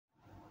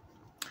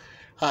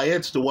Hi,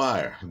 it's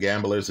Dwyer,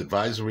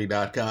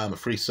 gamblersadvisory.com, a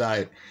free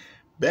site,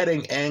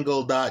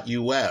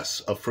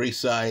 bettingangle.us, a free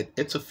site.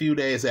 It's a few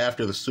days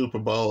after the Super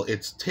Bowl.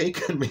 It's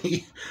taken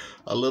me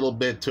a little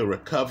bit to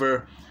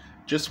recover.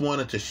 Just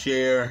wanted to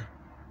share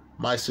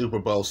my Super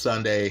Bowl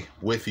Sunday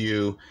with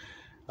you.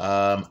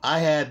 I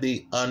had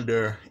the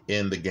under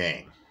in the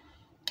game,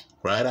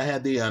 right? I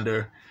had the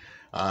under.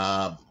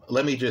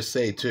 Let me just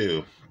say,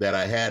 too, that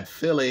I had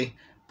Philly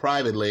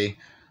privately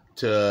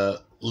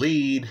to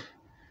lead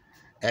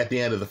at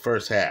the end of the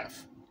first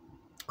half.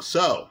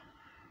 So,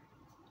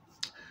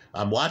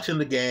 I'm watching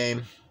the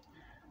game.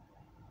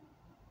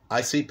 I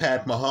see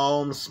Pat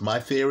Mahomes. My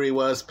theory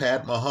was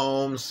Pat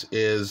Mahomes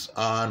is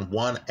on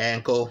one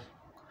ankle,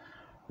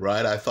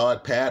 right? I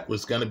thought Pat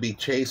was going to be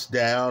chased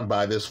down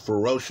by this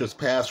ferocious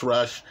pass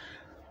rush.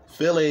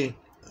 Philly,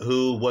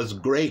 who was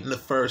great in the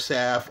first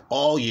half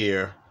all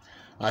year,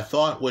 I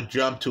thought would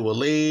jump to a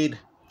lead.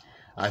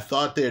 I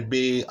thought there'd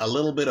be a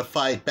little bit of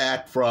fight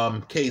back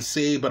from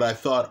KC, but I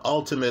thought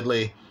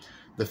ultimately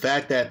the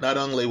fact that not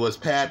only was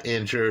Pat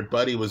injured,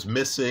 but he was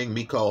missing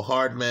Mecole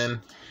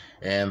Hardman,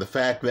 and the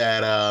fact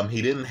that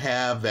he didn't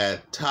have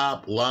that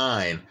top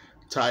line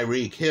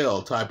Tyreek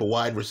Hill type of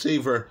wide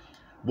receiver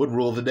would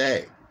rule the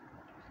day.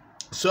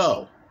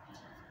 So,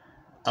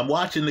 I'm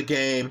watching the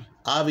game.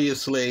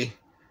 Obviously,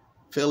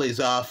 Philly's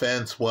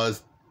offense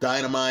was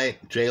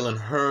dynamite. Jalen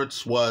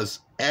Hurts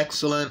was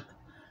excellent.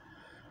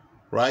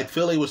 Right?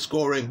 Philly was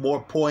scoring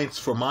more points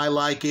for my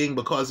liking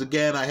because,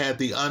 again, I had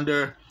the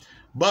under.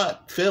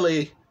 But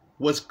Philly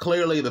was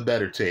clearly the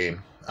better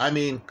team. I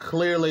mean,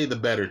 clearly the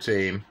better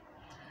team.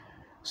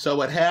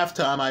 So at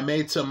halftime, I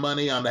made some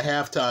money on the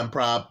halftime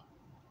prop.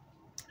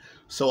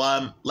 So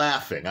I'm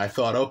laughing. I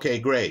thought, okay,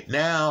 great.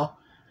 Now,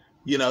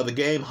 the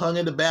game hung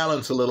in the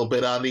balance a little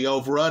bit on the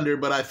over-under,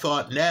 but I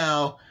thought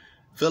now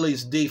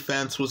Philly's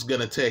defense was going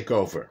to take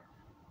over.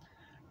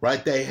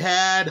 Right? They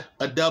had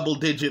a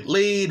double-digit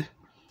lead.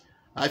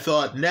 I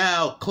thought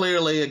now,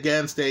 clearly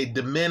against a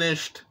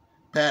diminished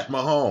Pat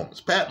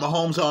Mahomes. Pat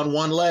Mahomes on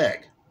one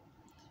leg.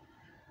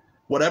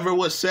 Whatever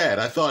was said,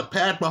 I thought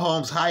Pat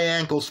Mahomes' high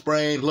ankle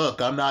sprain, look,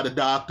 I'm not a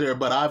doctor,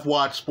 but I've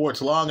watched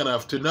sports long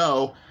enough to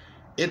know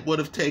it would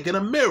have taken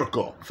a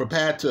miracle for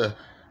Pat to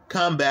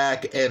come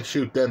back and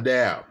shoot them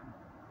down.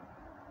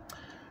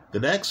 The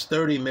next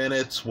 30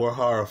 minutes were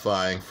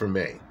horrifying for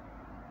me.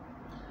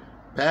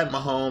 Pat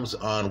Mahomes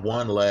on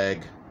one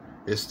leg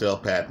is still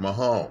Pat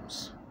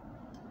Mahomes.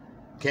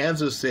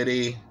 Kansas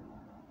City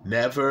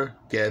never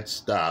gets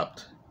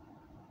stopped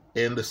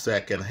in the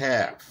second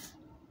half.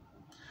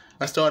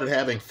 I started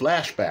having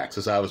flashbacks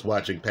as I was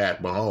watching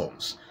Pat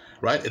Mahomes,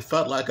 right? It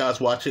felt like I was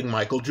watching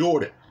Michael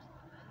Jordan,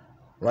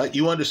 right?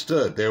 You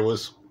understood there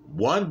was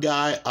one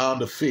guy on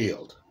the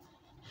field,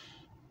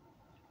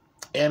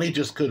 and he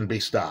just couldn't be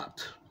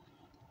stopped.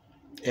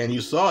 And you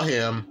saw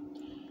him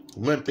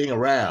limping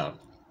around,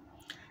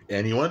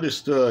 and you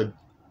understood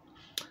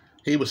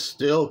he was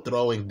still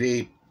throwing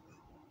deep.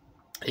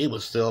 He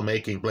was still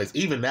making plays.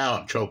 Even now,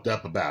 I'm choked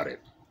up about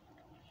it.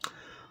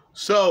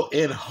 So,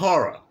 in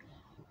horror,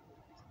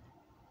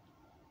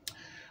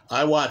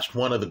 I watched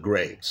one of the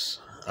greats,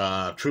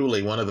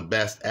 truly one of the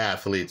best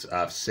athletes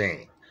I've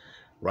seen,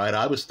 right?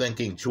 I was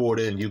thinking,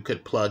 Jordan, you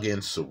could plug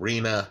in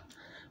Serena.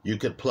 You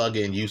could plug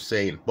in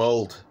Usain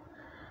Bolt.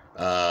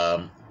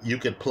 You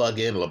could plug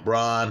in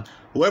LeBron.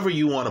 Whoever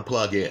you want to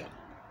plug in,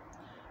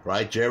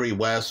 right? Jerry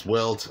West,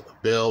 Wilt,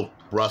 Bill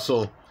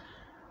Russell.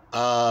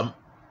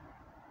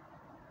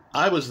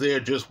 I was there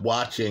just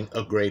watching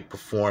a great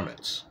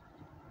performance.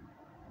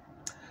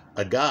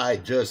 A guy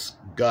just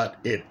got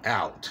it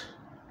out.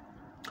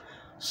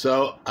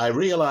 So I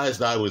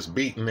realized I was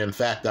beaten. In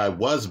fact, I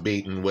was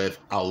beaten with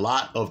a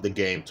lot of the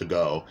game to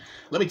go.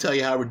 Let me tell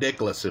you how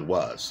ridiculous it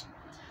was.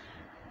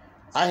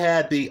 I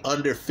had the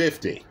under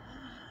 50.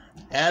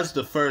 As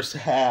the first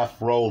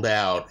half rolled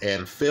out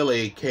and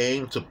Philly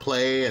came to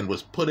play and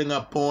was putting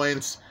up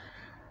points,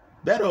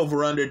 that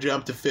over-under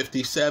jumped to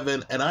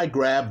 57, and I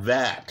grabbed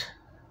that.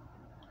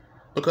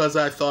 Because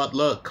I thought,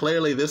 look,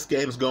 clearly this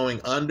game's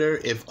going under.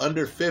 If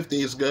under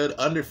 50 is good,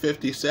 under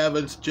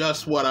 57 is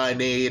just what I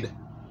need.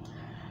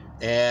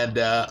 And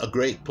a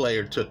great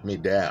player took me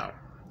down.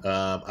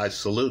 I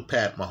salute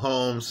Pat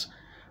Mahomes.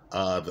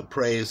 The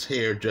praise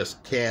here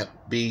just can't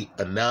be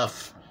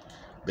enough.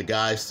 The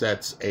guy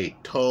sets a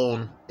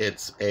tone.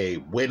 It's a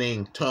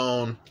winning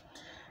tone.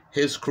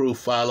 His crew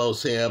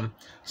follows him.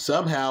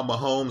 Somehow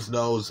Mahomes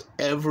knows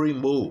every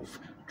move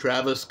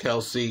Travis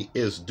Kelce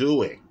is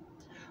doing,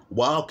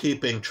 while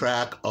keeping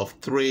track of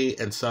 3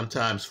 and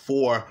sometimes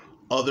 4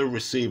 other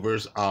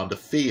receivers on the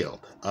field.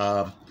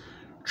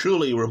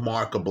 Truly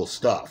remarkable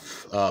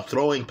stuff.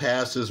 Throwing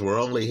passes where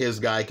only his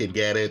guy can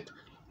get it.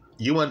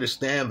 You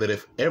understand that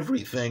if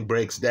everything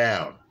breaks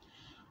down,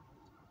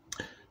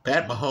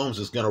 Pat Mahomes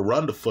is going to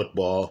run the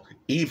football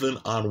even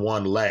on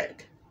one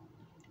leg,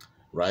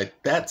 right?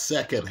 That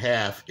second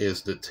half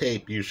is the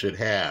tape you should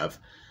have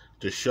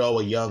to show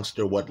a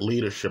youngster what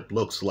leadership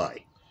looks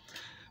like.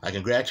 I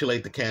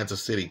congratulate the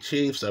Kansas City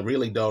Chiefs. I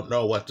really don't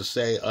know what to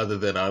say other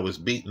than I was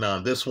beaten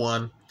on this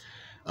one.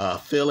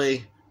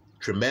 Philly,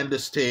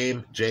 tremendous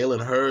team.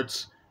 Jalen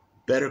Hurts,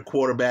 better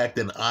quarterback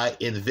than I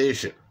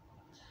envisioned.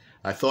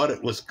 I thought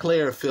it was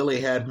clear Philly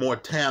had more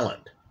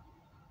talent,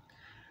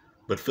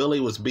 but Philly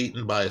was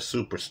beaten by a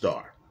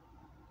superstar.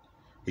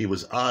 He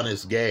was on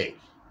his game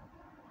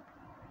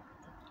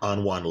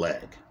on one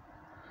leg.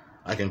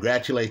 I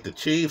congratulate the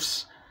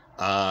Chiefs.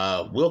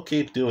 We'll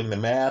keep doing the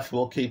math.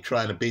 We'll keep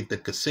trying to beat the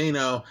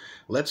casino.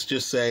 Let's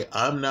just say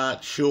I'm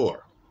not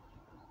sure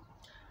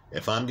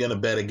if I'm going to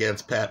bet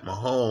against Pat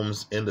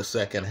Mahomes in the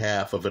second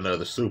half of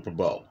another Super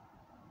Bowl.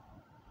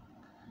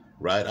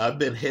 Right? I've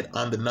been hit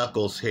on the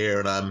knuckles here,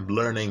 and I'm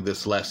learning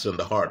this lesson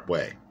the hard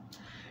way.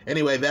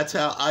 Anyway, that's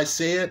how I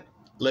see it.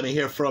 Let me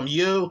hear from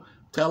you.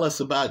 Tell us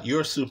about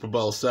your Super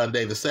Bowl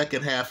Sunday. The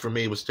second half for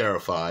me was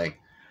terrifying.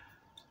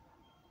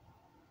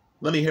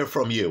 Let me hear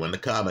from you in the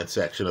comment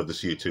section of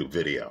this YouTube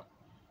video.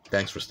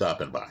 Thanks for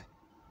stopping by.